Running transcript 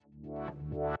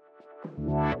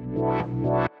Welcome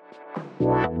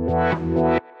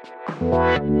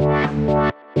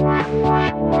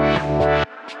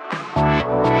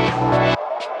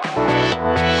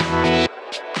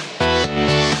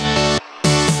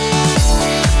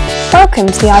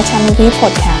to the ITAM Review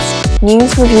Podcast,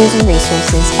 news, reviews and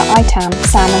resources for ITAM,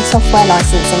 SAM and software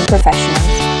licensing professionals.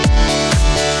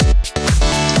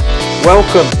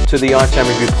 Welcome to the ITAM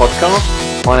Review Podcast.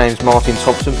 My name is Martin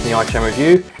Thompson from the ITAM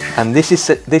Review, and this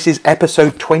is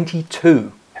episode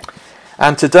 22.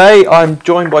 And today I'm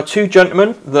joined by two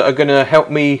gentlemen that are going to help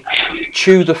me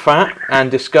chew the fat and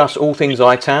discuss all things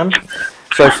ITAM.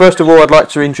 So first of all, I'd like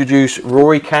to introduce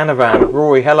Rory Canavan.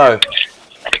 Rory, hello.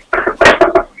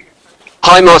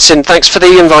 Hi Martin, thanks for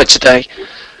the invite today.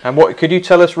 And what could you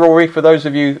tell us, Rory, for those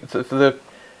of you, for the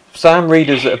SAM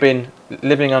readers that have been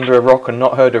living under a rock and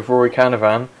not heard of Rory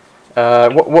Canavan, who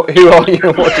are you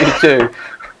and what do you do?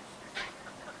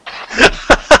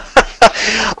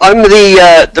 I'm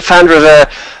the founder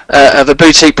of a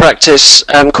boutique practice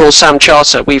called SAM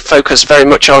Charter. We focus very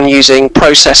much on using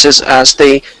processes as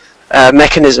the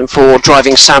mechanism for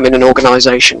driving SAM in an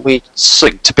organisation. We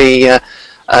seek to be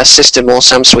system or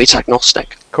SAM suite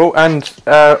agnostic. Cool, and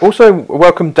also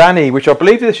welcome Danny, which I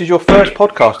believe this is your first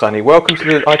podcast, Danny. Welcome to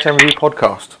the ITAM Review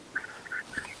Podcast.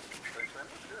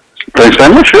 Thanks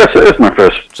very much. Yes, it is my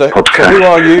first podcast. So who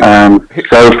are you?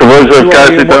 So for those of guys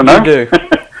who don't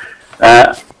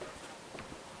know,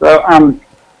 so I'm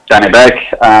Danny Begg.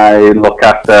 I look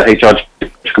after HR,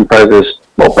 which comprises,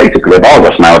 well, basically of all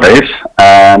of us nowadays.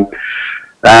 And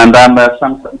I'm a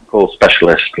SAM technical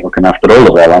specialist looking after all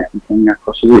of their licensing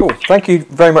across the group. Cool. Thank you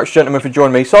very much, gentlemen, for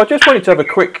joining me. So I just wanted to have a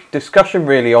quick discussion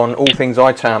really on all things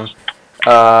ITAM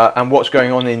and what's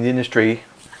going on in the industry.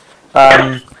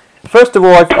 First of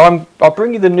all, I'll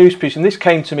bring you the news piece, and this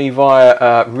came to me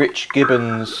via Rich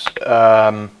Gibbons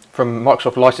from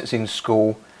Microsoft Licensing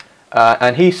School.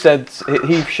 And he shared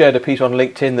a piece on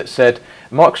LinkedIn that said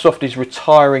Microsoft is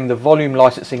retiring the volume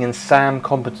licensing and SAM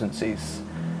competencies.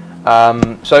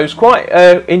 So it's quite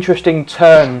an interesting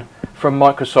turn from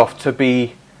Microsoft to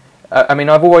be.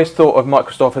 I've always thought of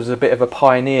Microsoft as a bit of a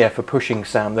pioneer for pushing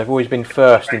SAM. They've always been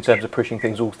first in terms of pushing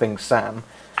all things SAM.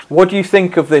 What do you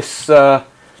think of this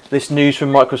news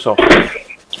from Microsoft?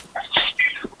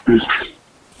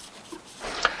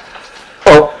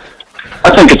 Well,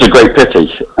 I think it's a great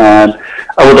pity.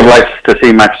 I would have liked to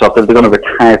see Microsoft, if they're going to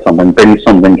retire something, bring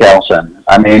something else in.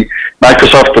 I mean,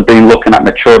 Microsoft have been looking at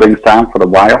maturing SAM for a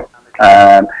while,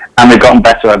 and they've gotten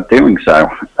better at doing so.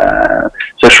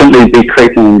 So shouldn't they be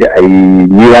creating a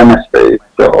new MSP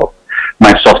or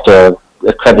Microsoft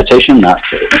accreditation that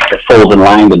falls in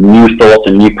line with new thoughts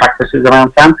and new practices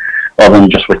around SAM, rather than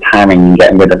just retiring and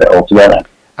getting rid of it altogether?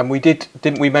 And we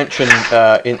didn't we mention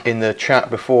in the chat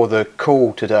before the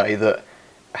call today that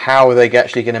how are they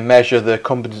actually going to measure the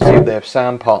competency of their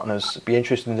SAM partners? It'd be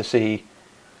interesting to see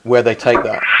where they take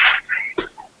that.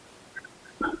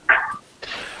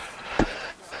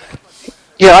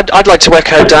 Yeah, I'd like to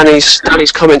echo Danny's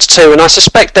comments too, and I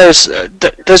suspect there's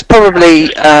probably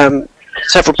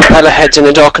several propeller heads in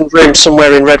a darkened room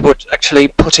somewhere in Redwood actually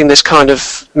putting this kind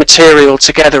of material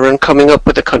together and coming up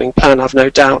with a cunning plan, I've no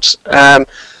doubt.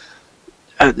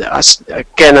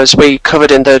 As we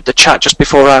covered in the chat just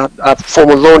before our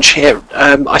formal launch here,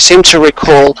 I seem to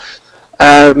recall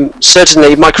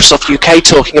certainly Microsoft UK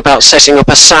talking about setting up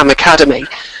a SAM Academy,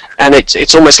 and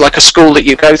it's almost like a school that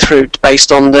you go through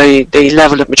based on the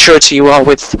level of maturity you are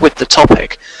with the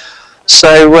topic.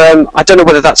 So I don't know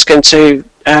whether that's going to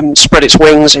spread its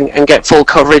wings and get full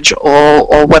coverage,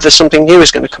 or whether something new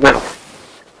is going to come out.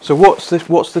 So what's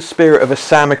the spirit of a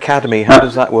SAM Academy? How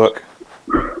does that work?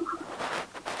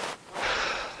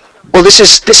 Well, this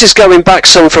is going back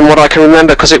some from what I can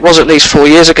remember, because it was at least 4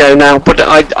 years ago now. But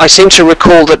I seem to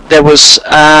recall that there were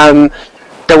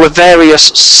various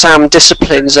SAM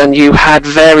disciplines, and you had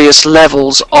various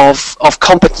levels of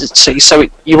competency. So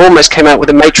you almost came out with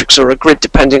a matrix or a grid,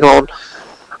 depending on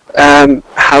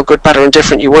how good, better, and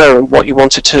different you were, and what you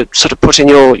wanted to sort of put in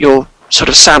your sort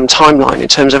of SAM timeline in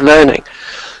terms of learning.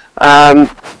 And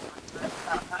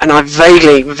I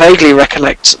vaguely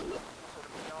recollect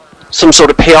some sort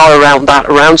of PR around that,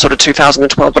 around sort of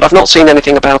 2012, but I've not seen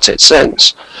anything about it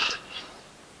since.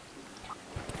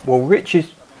 Well, Rich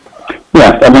is...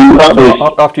 Yeah, I mean, without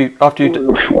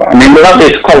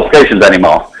these qualifications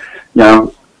anymore,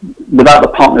 without the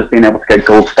partners being able to get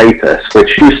gold status,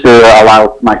 which used to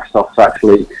allow Microsoft to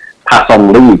actually pass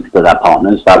on leads to their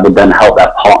partners, that would then help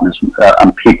their partners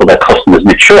and their customers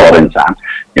mature in SAM.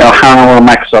 How are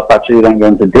Microsoft actually then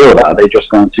going to deal with that? Are they just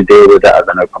going to deal with it as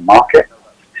an open market?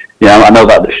 I know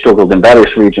that they struggled in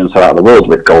various regions throughout the world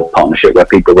with gold partnership, where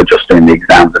people were just doing the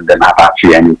exams and didn't have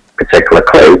actually any particular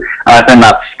clue. And I think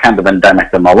that's kind of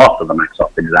endemic in a lot of the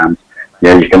Microsoft exams.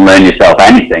 You can learn yourself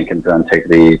anything and then take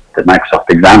the Microsoft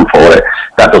exam for it.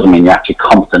 That doesn't mean you're actually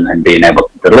competent in being able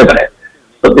to deliver it.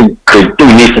 But they do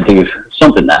need to do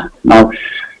something there. Now,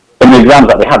 in the exams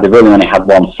that they had, they really only had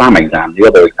one SAM exam. The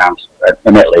other exams,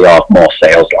 admittedly, are more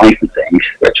sales licensing,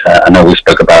 which I know we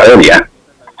spoke about earlier.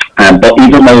 But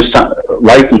even those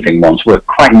licensing ones were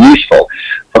quite useful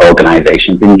for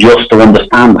organizations in just to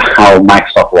understand how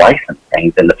Microsoft licensed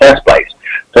things in the first place.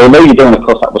 So although you're doing a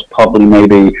course that was probably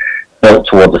maybe built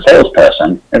towards a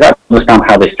salesperson, if I understand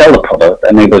how they sell the product,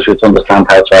 it enables you to understand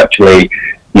how to actually,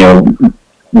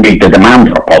 meet the demand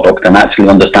for a product and actually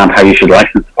understand how you should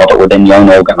license the product within your own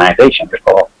organization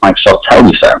before Microsoft tells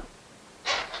you so.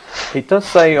 It does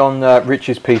say on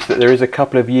Rich's piece that there is a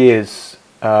couple of years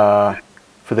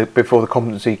before the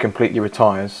competency completely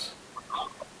retires.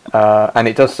 And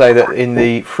it does say that in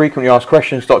the frequently asked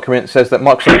questions document, it says that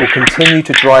Microsoft will continue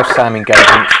to drive SAM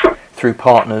engagements through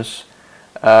partners.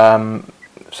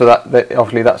 So that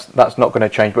obviously that's not going to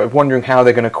change. But I'm wondering how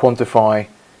they're going to quantify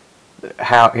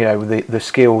how the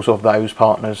skills of those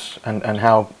partners and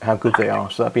how good they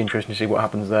are. So that'd be interesting to see what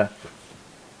happens there.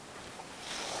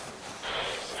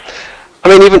 I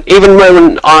mean, even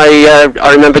when I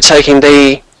remember taking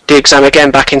the exam again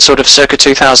back in sort of circa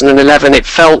 2011, it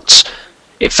felt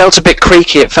a bit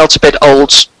creaky. It felt a bit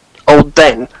old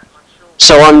then.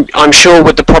 So I'm sure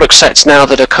with the product sets now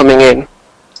that are coming in,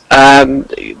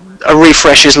 a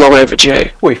refresh is long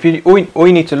overdue. Well, all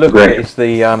you need to look at is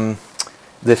the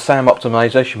SAM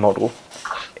optimization model,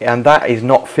 and that is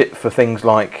not fit for things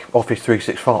like Office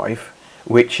 365,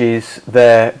 which is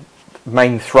their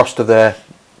main thrust of their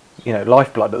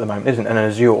lifeblood at the moment, isn't it? And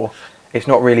Azure, it's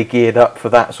not really geared up for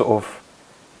that sort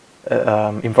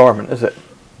of environment, is it?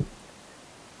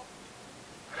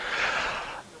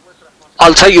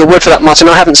 I'll take your word for that, Martin.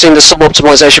 I haven't seen the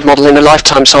sub-optimization model in a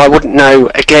lifetime, so I wouldn't know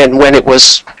again when it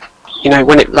was,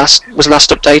 when it was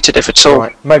last updated, if at all.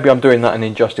 Right. Maybe I'm doing that an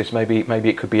injustice. Maybe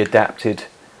it could be adapted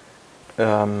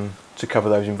to cover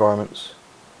those environments.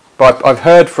 But I've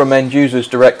heard from end users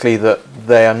directly that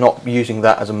they are not using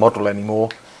that as a model anymore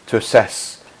to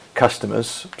assess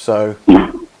customers. So,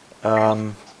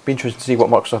 be interested to see what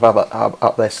Microsoft have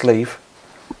up their sleeve.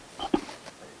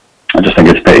 I just think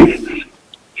it's big.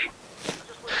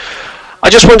 I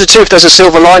just wondered too if there's a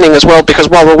silver lining as well, because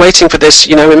while we're waiting for this,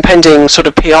 impending sort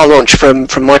of PR launch from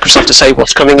Microsoft to say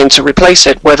what's coming in to replace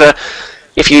it, whether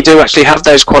if you do actually have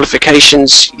those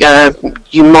qualifications,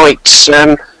 you might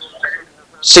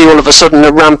see all of a sudden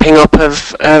a ramping up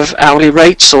of hourly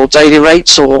rates or daily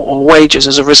rates or wages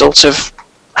as a result of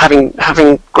having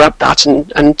grabbed that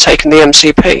and taken the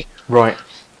MCP. Right.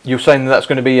 You're saying that's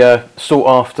going to be a sought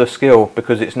after skill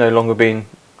because it's no longer being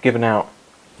given out.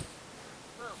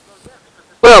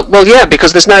 Well, yeah,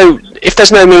 because if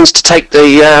there's no means to take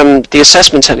the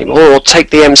assessment anymore or take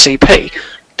the MCP,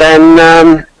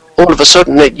 then all of a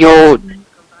sudden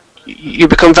you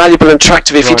become valuable and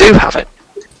attractive if you do have it.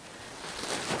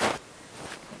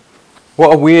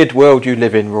 What a weird world you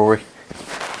live in, Rory.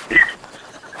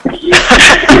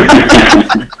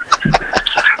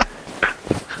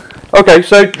 Okay,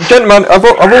 so gentlemen, I've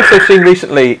also seen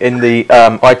recently in the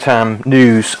ITAM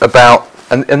news about,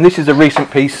 and this is a recent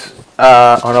piece.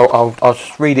 And I'll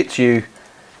just read it to you.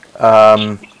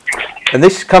 And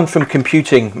this comes from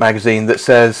Computing magazine that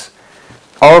says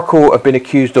Oracle have been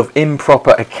accused of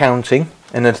improper accounting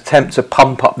in an attempt to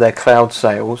pump up their cloud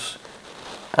sales.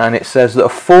 And it says that a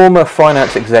former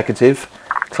finance executive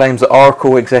claims that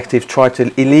Oracle executives tried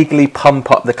to illegally pump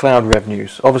up the cloud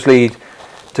revenues. Obviously,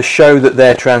 to show that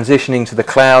they're transitioning to the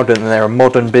cloud and they're a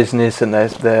modern business and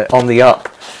they're on the up,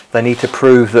 they need to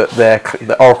prove that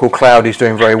the Oracle Cloud is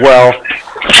doing very well,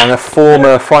 and a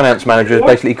former finance manager has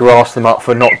basically grasped them up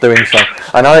for not doing so.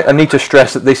 And I need to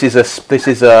stress that this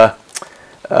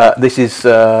is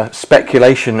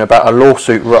speculation about a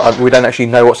lawsuit. We don't actually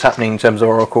know what's happening in terms of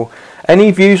Oracle.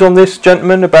 Any views on this,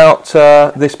 gentlemen, about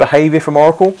this behaviour from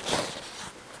Oracle?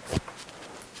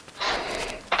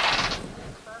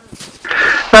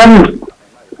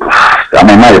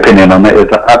 My opinion on it is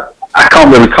that I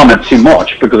can't really comment too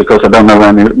much because, of course, I don't know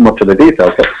much of the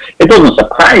details. But it doesn't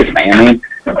surprise me. I mean,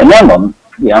 in England,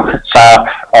 SAP,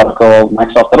 Oracle,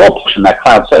 Microsoft, they're all pushing their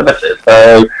cloud services.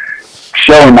 So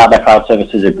showing that their cloud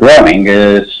services are growing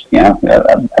is,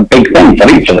 a big thing for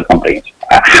each of the companies.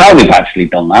 How they've actually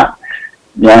done that,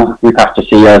 we have to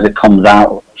see as it comes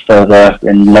out further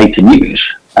in later news.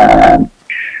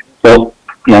 But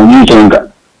usually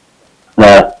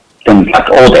the things fact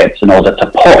audits in order to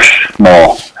push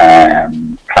more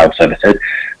cloud services.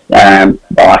 But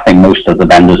I think most of the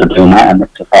vendors are doing that,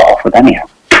 and to start off with anyhow.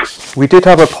 We did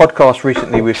have a podcast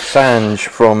recently with Sanj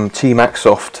from Team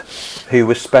Axoft, who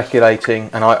was speculating,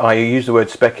 and I use the word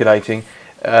speculating.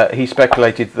 He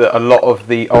speculated that a lot of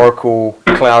the Oracle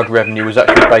cloud revenue was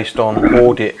actually based on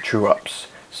audit true-ups.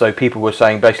 So people were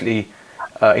saying basically,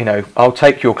 I'll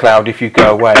take your cloud if you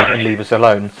go away and leave us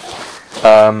alone.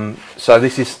 So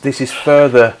this is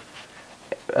further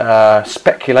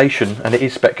speculation, and it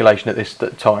is speculation at this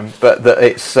time, but that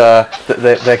it's that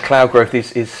their cloud growth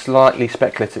is slightly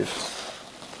speculative.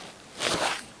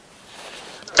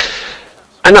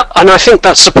 And I think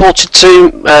that's supported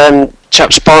too,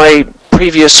 chaps, by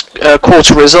previous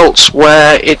quarter results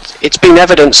where it's been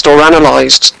evidenced or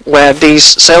analysed where these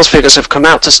sales figures have come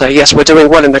out to say, yes, we're doing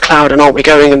well in the cloud and aren't we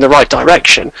going in the right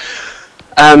direction?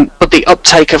 But the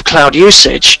uptake of cloud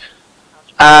usage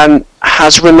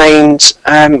has remained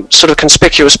sort of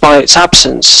conspicuous by its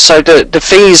absence. So the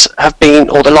fees have been,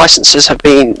 or the licenses have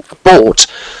been bought,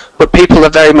 but people are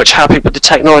very much happy with the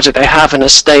technology they have and are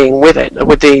staying with it,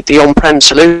 with the on-prem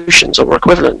solutions or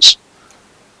equivalents.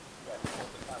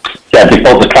 Yeah, they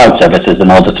bought the cloud services in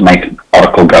order to make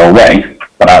Oracle go away,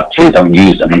 but actually don't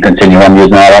use them and continue on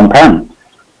using our on-prem.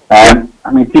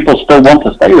 People still want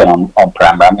to stay with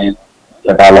on-prem.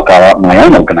 If I look at my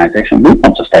own organisation, we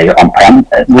want to stay on-prem.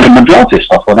 With the majority of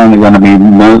stuff, we're only going to be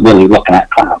really looking at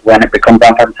cloud when it becomes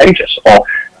advantageous, or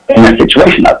in a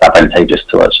situation that's advantageous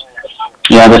to us.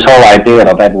 This whole idea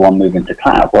of everyone moving to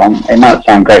cloud, well, it might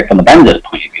sound great from the vendor's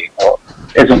point of view, but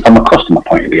it isn't from a customer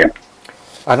point of view.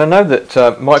 And I know that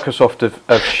Microsoft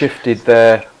have shifted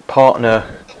their partner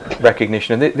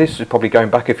recognition, and this is probably going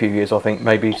back a few years, I think,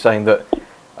 maybe saying that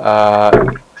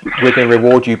we're going to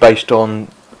reward you based on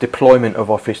deployment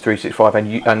of Office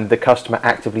 365 and the customer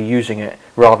actively using it,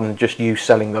 rather than just you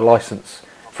selling the license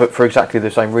for exactly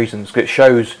the same reasons. It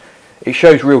shows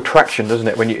real traction, doesn't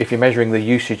it, if you're measuring the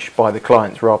usage by the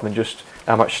clients rather than just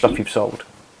how much stuff you've sold.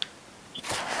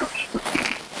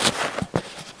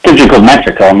 Gives you a good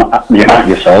metric on the amount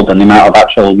you sold and the amount of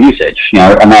actual usage,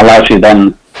 and that allows you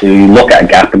then to look at a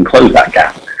gap and close that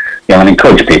gap, and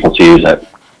encourage people to use it.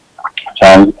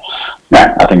 So,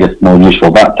 yeah, I think it's more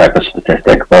useful, that type of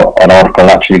statistic, but are Oracle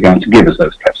actually going to give us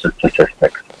those types of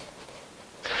statistics?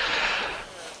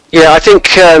 Yeah, I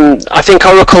think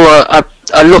Oracle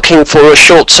are looking for a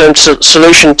short-term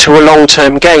solution to a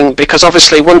long-term gain, because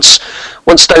obviously once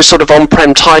those sort of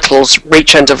on-prem titles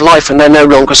reach end of life and they're no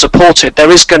longer supported, there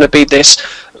is going to be this,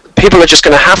 people are just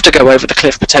going to have to go over the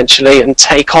cliff potentially and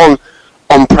take on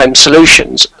on-prem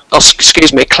solutions,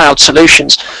 cloud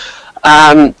solutions,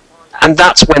 and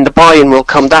that's when the buy-in will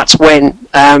come. That's when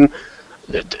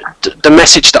the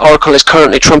message that Oracle is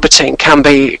currently trumpeting can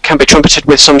be trumpeted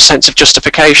with some sense of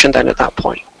justification then at that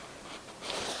point.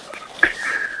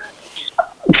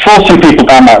 Forcing people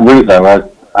down that route, though,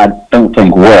 I don't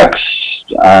think works.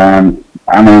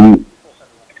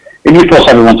 If you force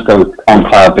everyone to go on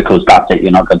cloud because that's it,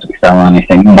 you're not going to be selling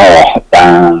anything more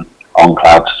than on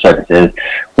cloud services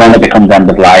when it becomes end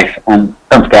of life. And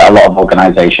don't forget, a lot of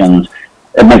organisations,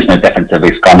 it makes no difference if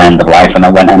it's gone end of life, and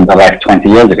it went end of life 20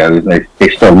 years ago. They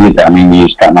still use it. We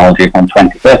use technology from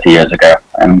 20, 30 years ago,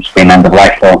 and it's been end of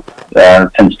life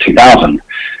since 2000.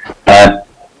 But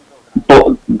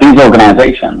these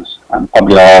organisations, and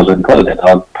probably ours included,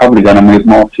 are probably going to move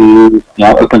more to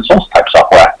open source type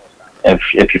software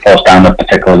if you force down a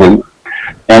particular route,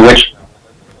 which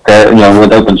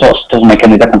with open source doesn't make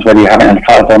any difference whether you have it in the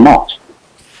cloud or not.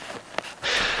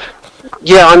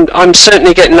 Yeah, I'm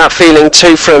certainly getting that feeling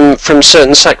too from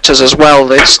certain sectors as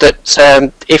well. It's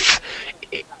that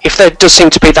if there does seem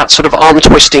to be that sort of arm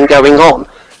twisting going on,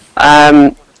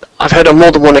 I've heard on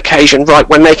more than one occasion, right,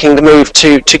 we're making the move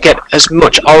to get as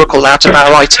much Oracle out of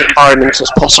our IT environment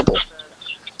as possible.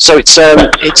 So it's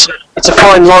a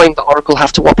fine line that Oracle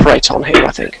have to operate on here,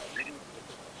 I think.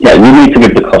 Yeah, you need to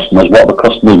give the customers what the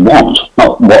customers want,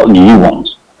 not what you want.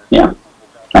 Yeah,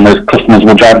 and those customers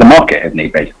will drive the market if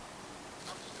need be.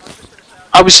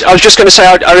 I was just going to say,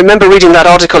 I remember reading that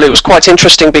article. It was quite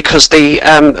interesting because the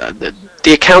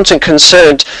accountant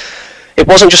concerned, it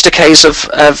wasn't just a case of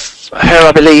her,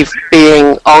 I believe,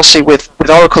 being arsy with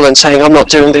Oracle and saying, I'm not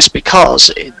doing this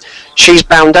because. She's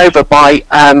bound over by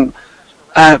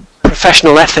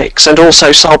professional ethics and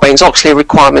also Sarbanes-Oxley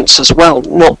requirements as well,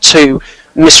 not to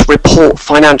misreport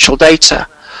financial data.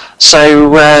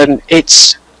 So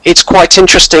it's quite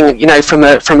interesting, from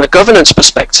a governance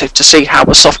perspective, to see how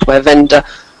a software vendor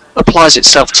applies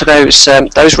itself to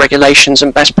those regulations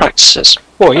and best practices.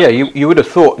 Well, yeah, you would have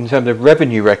thought in terms of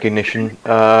revenue recognition,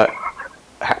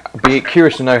 be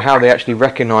curious to know how they actually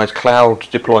recognise cloud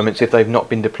deployments if they've not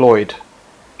been deployed.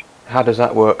 How does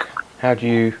that work? How do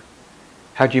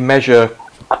you measure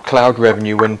cloud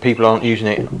revenue when people aren't using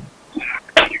it?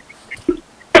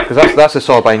 Because that's a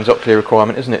Sarbanes-Oxley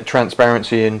requirement, isn't it?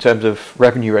 Transparency in terms of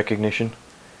revenue recognition.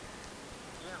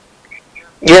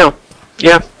 Yeah.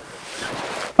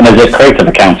 And as a creative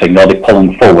accounting, they're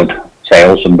pulling forward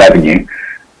sales and revenue.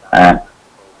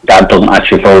 That doesn't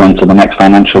actually fall into the next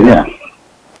financial year.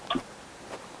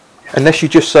 Unless you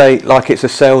just say, like it's a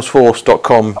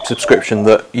Salesforce.com subscription,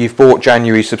 that you've bought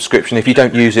January's subscription. If you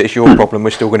don't use it, it's your problem.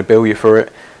 We're still going to bill you for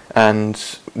it, and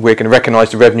we're going to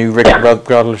recognise the revenue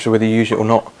regardless of whether you use it or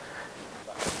not.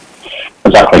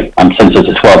 Exactly. And since it's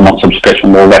a 12-month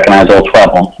subscription, we'll recognise all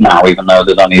 12 months now, even though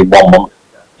there's only 1 month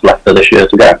left of this year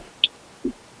to go.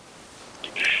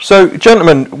 So,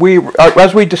 gentlemen,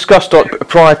 as we discussed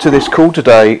prior to this call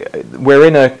today, we're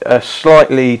in a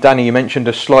slightly, Danny, you mentioned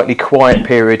a slightly quiet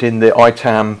period in the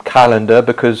ITAM calendar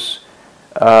because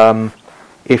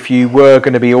if you were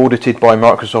going to be audited by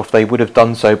Microsoft, they would have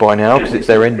done so by now because it's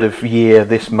their end of year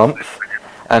this month,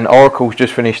 and Oracle's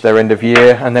just finished their end of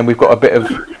year, and then we've got a bit of,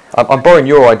 I'm borrowing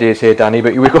your ideas here, Danny,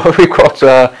 but we've got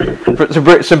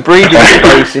some breathing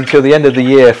space until the end of the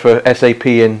year for SAP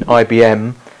and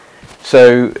IBM.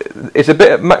 So it's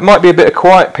might be a bit of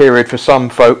quiet period for some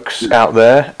folks out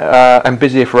there, and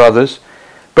busier for others.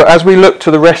 But as we look to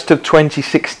the rest of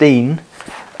 2016,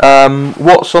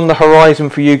 what's on the horizon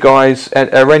for you guys?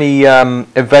 Are any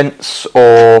events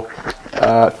or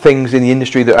things in the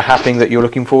industry that are happening that you're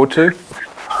looking forward to?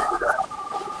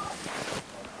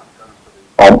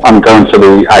 I'm going to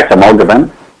the ITAM Org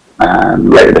event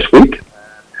later this week.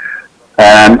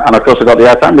 And of course I've got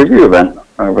the ITAM Review event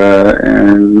over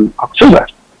in October,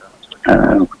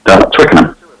 down at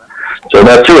Twickenham. So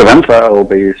there are 2 events that I will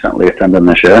be certainly attending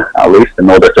this year, at least, in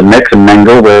order to mix and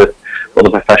mingle with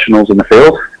other professionals in the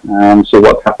field and see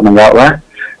what's happening out there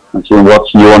and see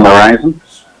what's new on the horizon.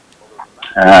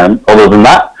 Other than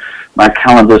that, my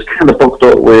calendar's kind of booked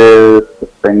up with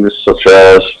things such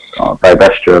as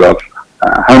divestiture of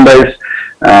Homebase,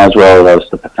 as well as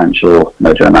the potential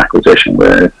merger and acquisition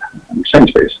with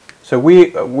Sainsbury's. So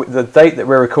the date that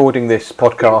we're recording this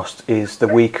podcast is the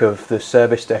week of the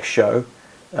Service Desk show,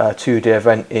 2-day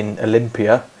event in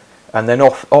Olympia, and then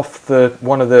on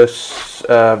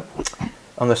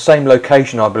the same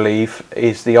location, I believe,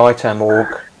 is the ITAM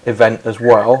Org event as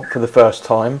well for the first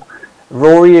time.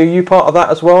 Rory, are you part of that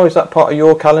as well? Is that part of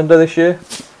your calendar this year?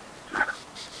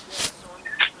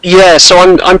 Yeah, so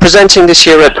I'm presenting this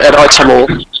year at ITAM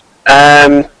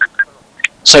Org.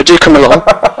 So do come along.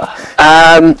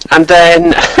 And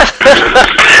then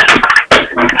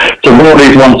to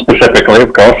Rory's one specifically,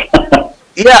 of course.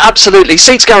 Yeah, absolutely.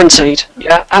 Seats guaranteed.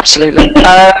 Yeah, absolutely.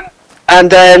 And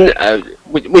then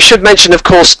we should mention, of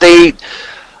course, the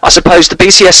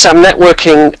BCS SAM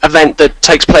networking event that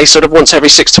takes place sort of once every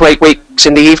 6 to 8 weeks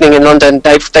in the evening in London.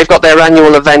 They've got their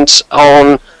annual event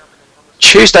on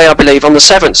Tuesday, I believe, on the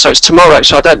 7th. So it's tomorrow.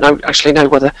 So I don't know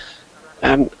whether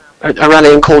a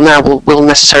rallying call now will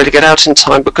necessarily get out in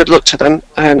time. But good luck to them,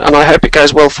 and I hope it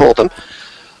goes well for them.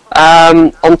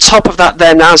 On top of that,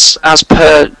 then, as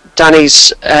per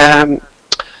Danny's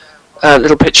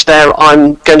little pitch there,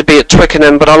 I'm going to be at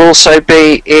Twickenham, but I'll also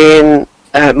be in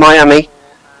Miami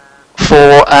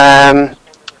for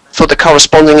the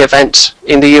corresponding event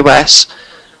in the US,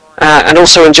 and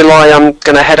also in July I'm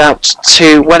going to head out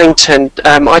to Wellington.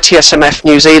 ITSMF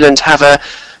New Zealand have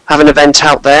an event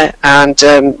out there, and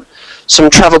some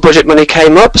travel budget money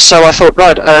came up, so I thought,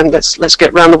 right, let's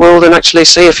get around the world and actually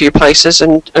see a few places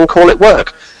and call it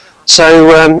work.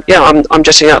 So I'm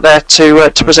jetting out there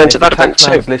to present at that event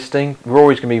too. Listing.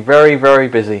 Rory's going to be very, very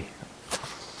busy.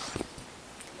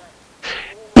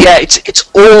 Yeah, it's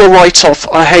all a write-off.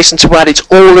 I hasten to add, it's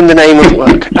all in the name of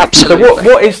work. Absolutely. So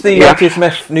what is the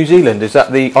ITSMF New Zealand? Is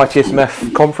that the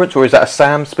ITSMF conference, or is that a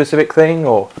SAM specific thing,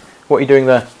 or what are you doing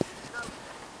there?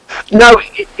 No,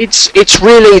 it's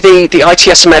really the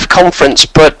ITSMF conference,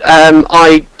 but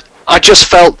I just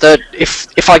felt that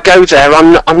if I go there,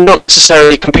 I'm not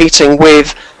necessarily competing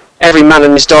with every man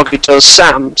and his dog who does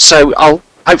SAM. So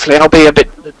hopefully I'll be a bit,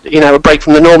 a break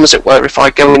from the norm, as it were, if I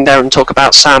go in there and talk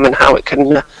about SAM and how it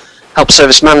can help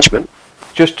service management.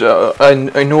 Just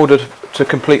in order to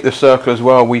complete the circle as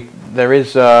well, there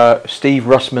is Steve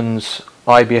Russman's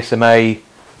IBSMA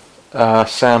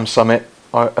SAM Summit.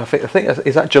 I think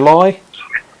is that July?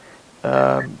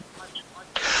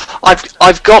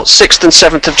 I've got 6th and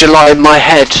 7th of July in my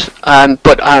head,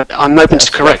 but I'm open to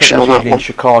correction on that one. In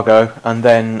Chicago, and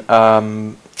then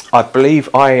I believe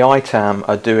ITAM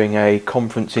are doing a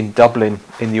conference in Dublin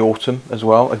in the autumn as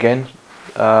well. Again,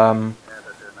 Yeah,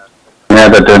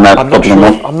 they're doing that. I'm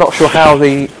not sure how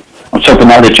the. I'm hoping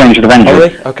now they changed the venue. Are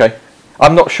they? Okay.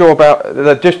 I'm not sure about.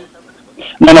 They're just.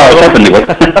 No, I was hoping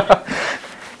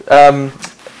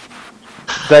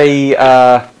they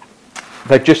would.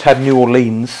 They've just had New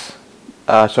Orleans,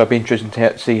 so it'd be interesting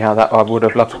to see how that. I would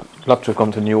have loved to have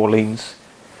gone to New Orleans.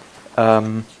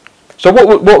 So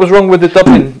what was wrong with the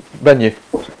Dublin venue?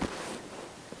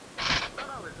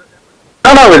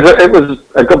 No, it was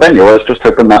a good venue. I was just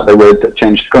hoping that they would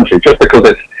change the country, just because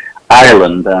it's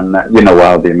Ireland, and you know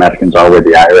how the Americans are with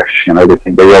the Irish. You know, they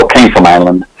think they all came from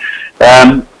Ireland.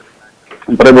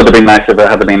 But it would have been nice if it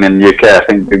had been in the UK. I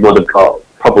think we would have got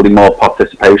probably more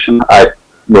participation. I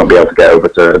won't be able to get over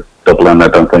to Dublin, I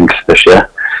don't think, this year.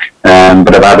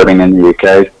 But if I had been in the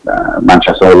UK,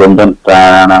 Manchester or London,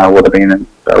 then I would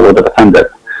have attended.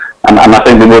 And I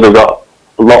think we would have got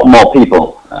a lot more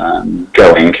people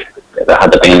going if it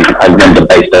had been a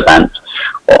London-based event,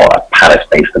 or a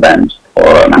Paris-based event,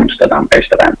 or an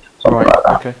Amsterdam-based event, something like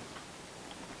that. Okay.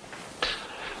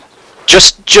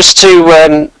 Just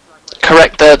to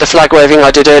correct the flag waving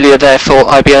I did earlier there for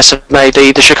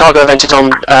IBSMA, the Chicago event is on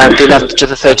the 11th to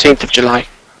the 13th of July.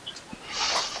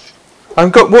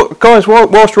 Guys,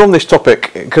 whilst we're on this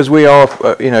topic, because we are,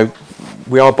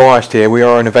 we are biased here. We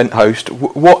are an event host.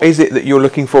 What is it that you're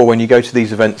looking for when you go to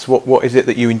these events? What is it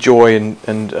that you enjoy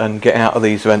and get out of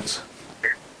these events?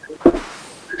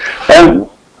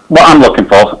 What I'm looking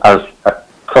for as a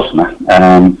customer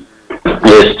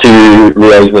is to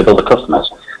liaise with other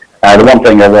customers. The one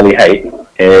thing I really hate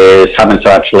is having to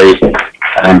actually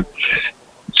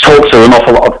talk to an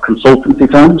awful lot of consultancy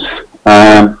firms.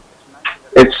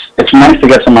 It's nice to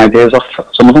get some ideas off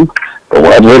some of them, but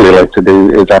what I'd really like to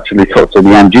do is actually talk to the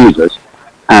end users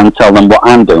and tell them what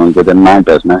I'm doing within my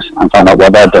business and find out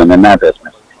what they're doing in their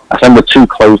business. I think we're too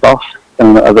closed off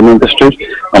as an industry,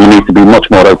 and we need to be much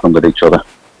more open with each other.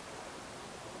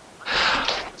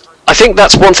 I think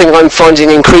that's one thing I'm finding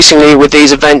increasingly with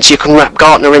these events. You can wrap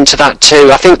Gartner into that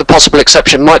too. I think the possible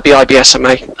exception might be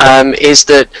IBSMA, is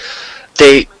that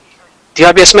the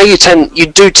IBSMA you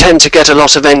do tend to get a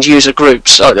lot of end user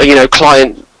groups,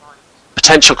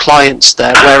 potential clients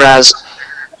there, whereas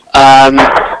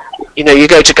you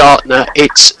go to Gartner,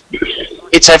 it's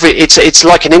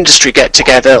like an industry get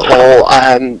together, or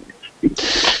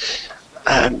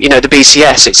the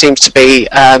BCS. It seems to be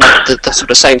the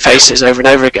sort of same faces over and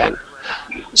over again.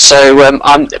 So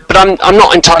I'm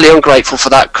not entirely ungrateful for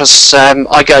that, because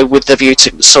I go with the view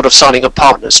to sort of signing up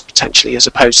partners potentially, as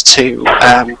opposed to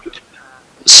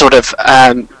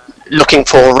looking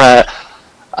for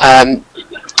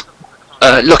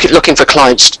looking for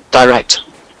clients direct.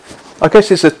 I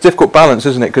guess it's a difficult balance,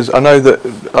 isn't it? Because I know that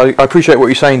I appreciate what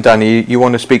you're saying, Danny. You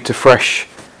want to speak to fresh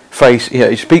face,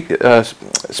 you speak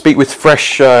with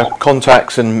fresh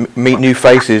contacts and meet new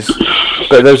faces.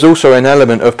 But there's also an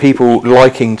element of people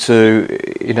liking to,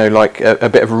 like a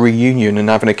bit of a reunion and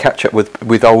having a catch up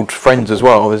with old friends as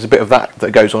well. There's a bit of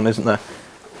that goes on, isn't there?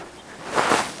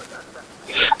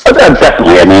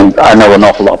 Definitely. I mean, I know an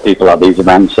awful lot of people at these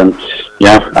events, and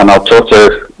and I'll talk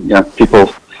to people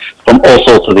from all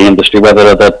sorts of the industry,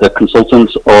 whether they're the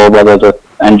consultants or whether they're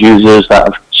end users that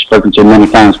I've spoken to many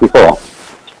times before.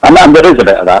 And there is a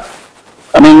bit of that.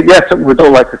 I mean, yes, we'd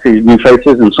all like to see new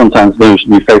faces, and sometimes those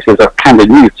new faces are kind of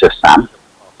new to SAM,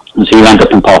 and so you end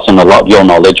up imparting a lot of your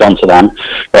knowledge onto them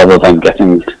rather than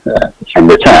getting in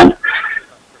return.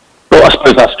 But I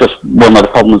suppose that's just one of the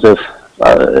problems of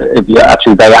if you're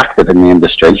actually very active in the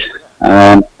industry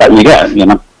that you get,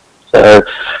 So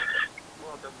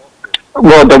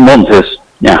what I don't want is,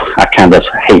 I kind of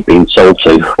hate being sold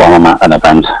to while I'm at an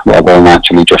event rather than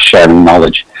actually just sharing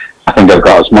knowledge. I think I've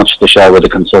got as much to share with the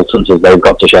consultants as they've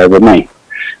got to share with me,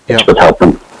 which would help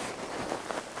them.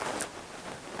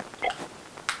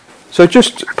 So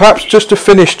perhaps just to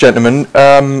finish, gentlemen,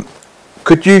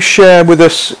 could you share with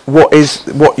us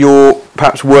what you're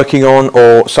perhaps working on,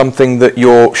 or something that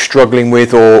you're struggling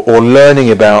with or learning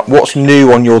about? What's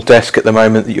new on your desk at the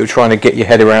moment that you're trying to get your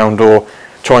head around or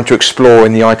trying to explore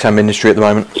in the ITAM industry at the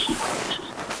moment? Do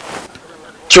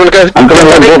you want to go? I'm going to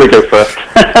let Rory go first.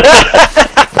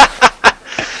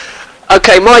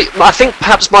 Okay, I think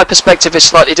perhaps my perspective is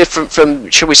slightly different from,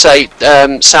 shall we say,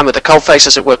 Sam at the coalface,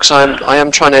 as it were, because I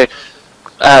am trying to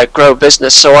grow a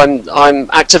business. So I'm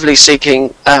actively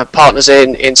seeking partners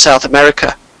in South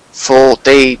America for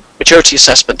the maturity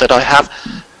assessment that I have.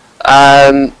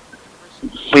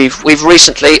 We've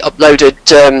recently uploaded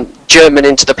German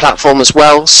into the platform as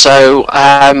well. So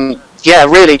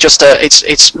really, just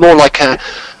it's more like an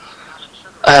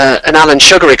Alan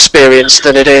Sugar experience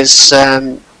than it is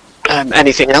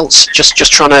anything else.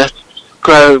 Just trying to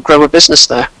grow a business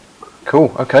there.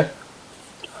 Cool. Okay.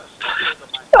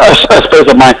 I suppose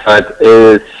on my side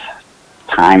is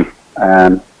time.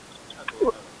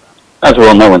 As we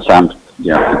all know, when Sam's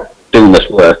doing this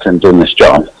work and doing this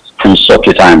job, can suck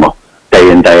your time up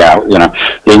day in, day out.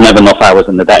 There's never enough hours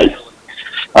in the day.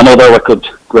 And although I could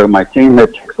grow my team,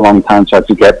 it takes a long time to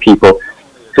actually get people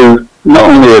who not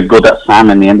only are good at SAM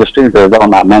in the industry, there are not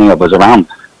that many of us around,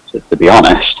 to be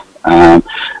honest. And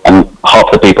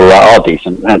half the people that are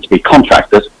decent tend to be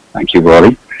contractors. Thank you,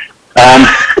 Rory.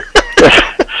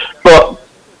 But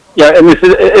yeah,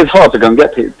 it's hard to go and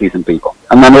get decent people,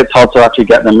 and then it's hard to actually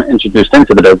get them introduced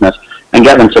into the business and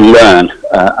get them to learn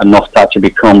enough to actually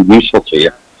become useful to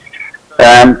you.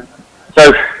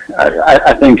 So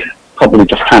I think probably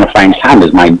just trying to find time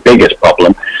is my biggest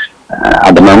problem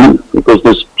at the moment, because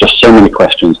there's just so many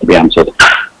questions to be answered.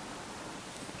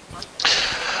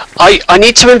 I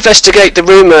need to investigate the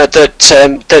rumour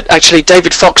that actually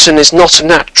David Foxon is not a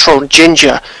natural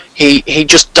ginger. He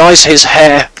just dyes his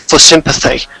hair for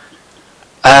sympathy.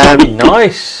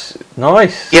 Nice.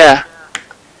 Yeah.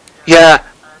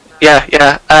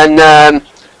 And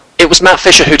it was Matt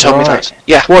Fisher who told me that.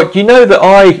 Yeah. Well, you know that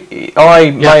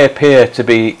I may appear to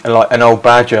be like an old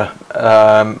badger,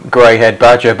 grey-haired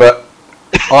badger, but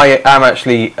I am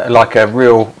actually like a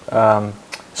real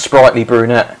sprightly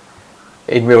brunette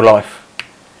in real life.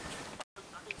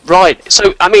 Right.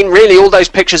 So, I mean, really, all those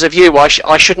pictures of you, I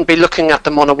shouldn't be looking at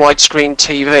them on a widescreen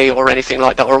TV or anything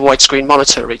like that, or a widescreen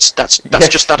monitor. That's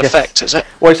just that effect, is it?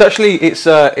 Well, it's actually it's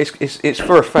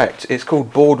for effect. It's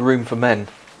called Boardroom for Men.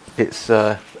 It's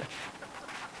that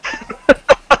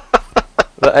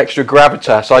extra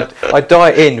gravitas. I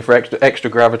dye it in for extra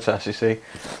gravitas. You see.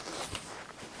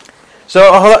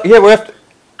 So we have to...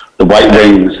 The white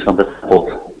rings of the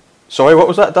temple. Sorry, what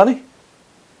was that, Danny?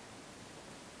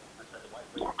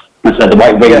 I said the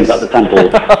white wings at the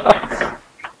temple.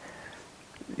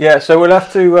 Yeah, so we'll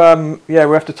have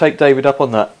to take David up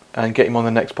on that and get him on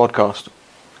the next podcast.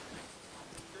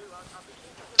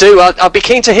 I'll be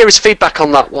keen to hear his feedback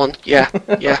on that one. Yeah.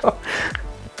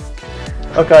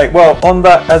 Okay, well, on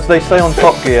that, as they say on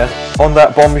Top Gear, on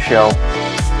that bombshell,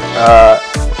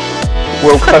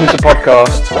 we'll close the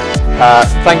podcast.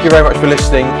 Thank you very much for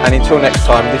listening, and until next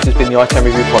time, this has been the ITAM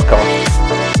Review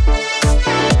Podcast.